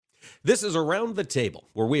This is Around the Table,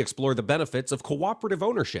 where we explore the benefits of cooperative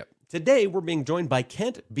ownership. Today, we're being joined by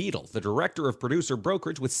Kent Beadle, the Director of Producer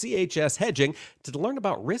Brokerage with CHS Hedging, to learn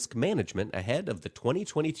about risk management ahead of the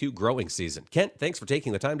 2022 growing season. Kent, thanks for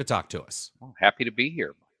taking the time to talk to us. Well, happy to be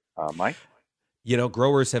here, Mike. You know,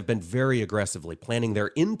 growers have been very aggressively planning their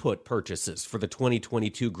input purchases for the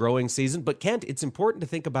 2022 growing season. But, Kent, it's important to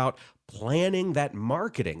think about planning that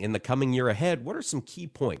marketing in the coming year ahead. What are some key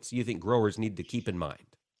points you think growers need to keep in mind?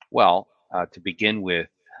 Well, to begin with,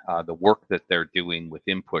 the work that they're doing with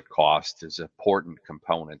input cost is an important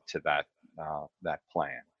component to that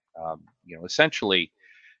plan. Essentially,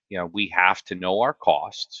 we have to know our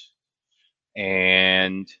costs,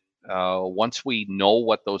 and once we know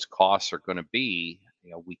what those costs are going to be,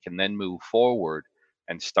 we can then move forward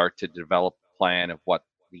and start to develop a plan of what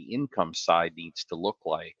the income side needs to look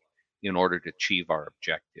like in order to achieve our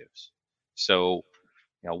objectives. So,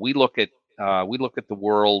 we look at the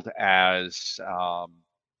world as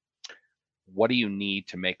what do you need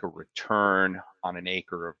to make a return on an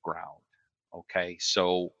acre of ground? Okay,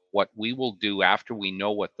 so what we will do after we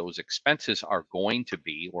know what those expenses are going to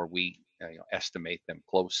be, or we estimate them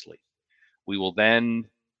closely, we will then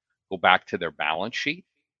go back to their balance sheet,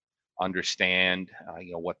 understand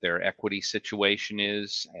what their equity situation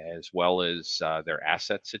is, as well as their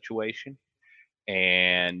asset situation,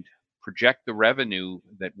 and project the revenue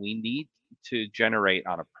that we need to generate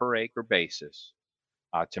on a per acre basis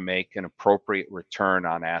to make an appropriate return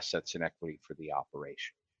on assets and equity for the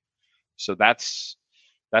operation. So that's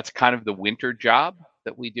kind of the winter job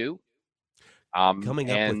that we do. Coming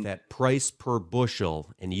up with And that price per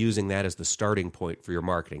bushel and using that as the starting point for your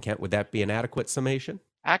marketing. Kent, would that be an adequate summation?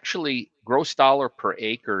 actually, gross dollar per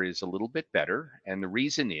acre is a little bit better, and the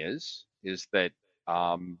reason is that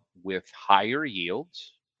with higher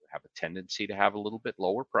yields, have a tendency to have a little bit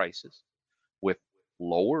lower prices. With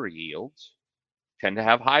lower yields, tend to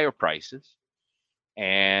have higher prices.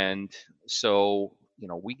 And so,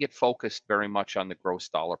 we get focused very much on the gross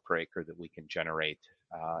dollar per acre that we can generate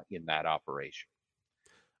in that operation.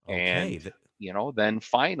 Okay. And, then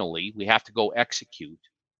finally, we have to go execute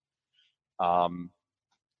um,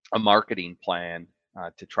 a marketing plan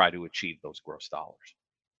to try to achieve those gross dollars.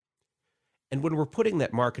 And when we're putting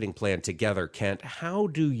that marketing plan together, Kent, how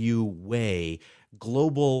do you weigh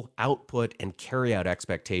global output and carryout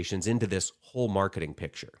expectations into this whole marketing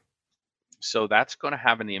picture? So that's going to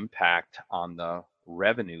have an impact on the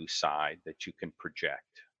revenue side that you can project,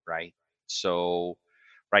 right? So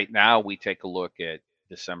right now we take a look at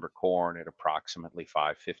December corn at approximately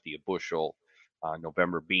 550 a bushel,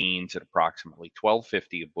 November beans at approximately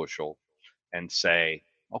 1250 a bushel, and say,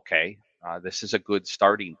 okay, this is a good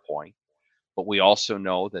starting point. But we also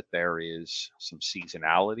know that there is some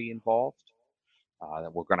seasonality involved,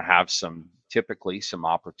 that we're going to have typically some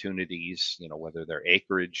opportunities, whether they're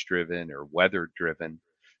acreage driven or weather driven,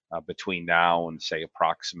 between now and say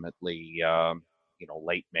approximately,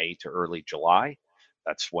 late May to early July.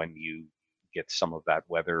 That's when you get some of that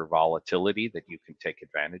weather volatility that you can take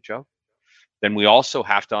advantage of. Then we also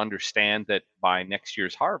have to understand that by next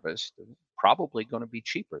year's harvest, probably going to be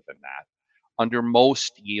cheaper than that under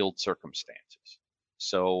most yield circumstances.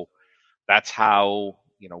 So that's how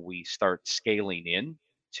we start scaling in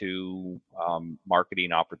to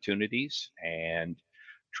marketing opportunities and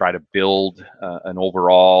try to build an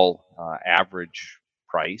overall average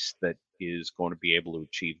price that is going to be able to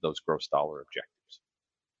achieve those gross dollar objectives.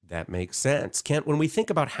 That makes sense. Kent, when we think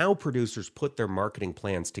about how producers put their marketing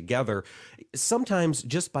plans together, sometimes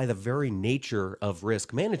just by the very nature of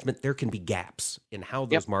risk management, there can be gaps in how Yep.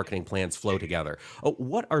 those marketing plans flow together.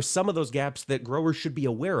 What are some of those gaps that growers should be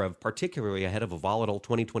aware of, particularly ahead of a volatile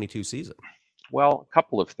 2022 season? Well, a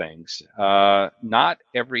couple of things. Not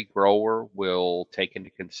every grower will take into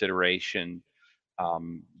consideration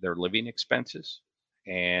their living expenses.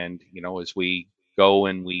 And, as we go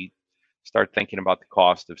and we start thinking about the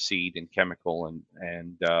cost of seed and chemical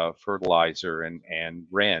and fertilizer and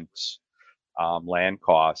rents, land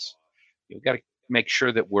costs, you've got to make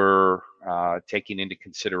sure that we're taking into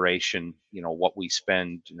consideration, what we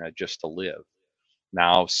spend just to live.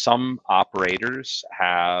 Now, some operators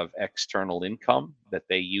have external income that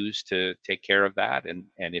they use to take care of that, and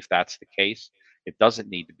if that's the case, it doesn't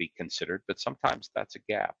need to be considered. But sometimes that's a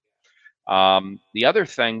gap. The other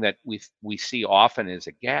thing that we see often as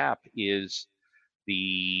a gap is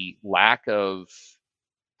the lack of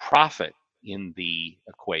profit in the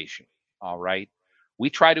equation. All right. We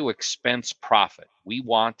try to expense profit. We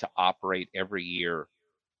want to operate every year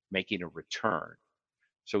making a return.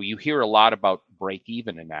 So you hear a lot about break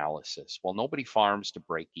even analysis. Well, nobody farms to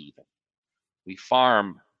break even. We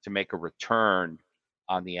farm to make a return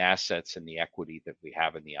on the assets and the equity that we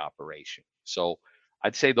have in the operation. So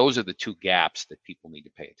I'd say those are the two gaps that people need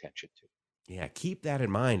to pay attention to. Yeah, keep that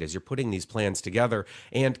in mind as you're putting these plans together.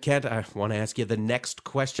 And Kent, I want to ask you the next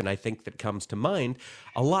question I think that comes to mind.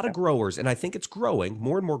 A lot of Yeah. growers, and I think it's growing,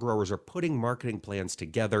 more and more growers are putting marketing plans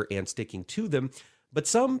together and sticking to them, but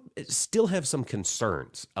some still have some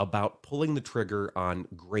concerns about pulling the trigger on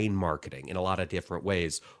grain marketing in a lot of different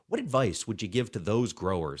ways. What advice would you give to those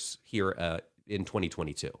growers here in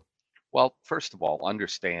 2022? Well, first of all,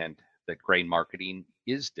 understand that grain marketing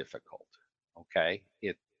is difficult. Okay,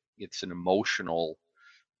 it's an emotional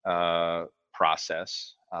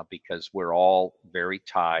process because we're all very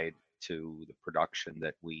tied to the production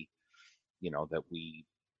that we, you know, that we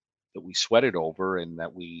sweated over, and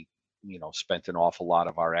that we, spent an awful lot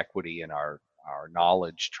of our equity and our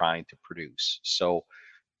knowledge trying to produce. So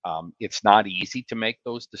it's not easy to make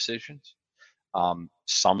those decisions.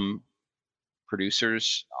 Some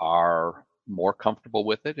producers are more comfortable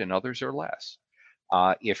with it and others are less.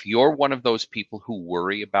 If you're one of those people who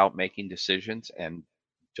worry about making decisions and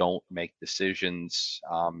don't make decisions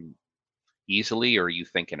easily, or you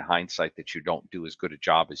think in hindsight that you don't do as good a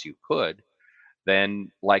job as you could,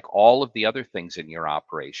 then, like all of the other things in your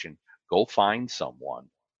operation, go find someone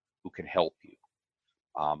who can help you.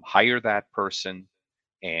 Hire that person,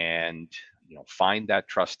 and find that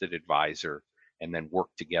trusted advisor, and then work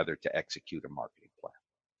together to execute a marketing plan.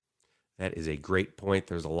 That is a great point.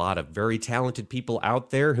 There's a lot of very talented people out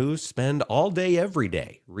there who spend all day, every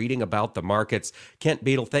day reading about the markets. Kent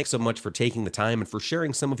Beadle, thanks so much for taking the time and for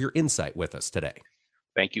sharing some of your insight with us today.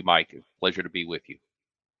 Thank you, Mike. Pleasure to be with you.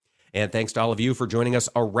 And thanks to all of you for joining us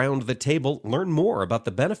around the table. Learn more about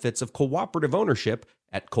the benefits of cooperative ownership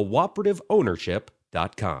at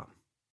cooperativeownership.com.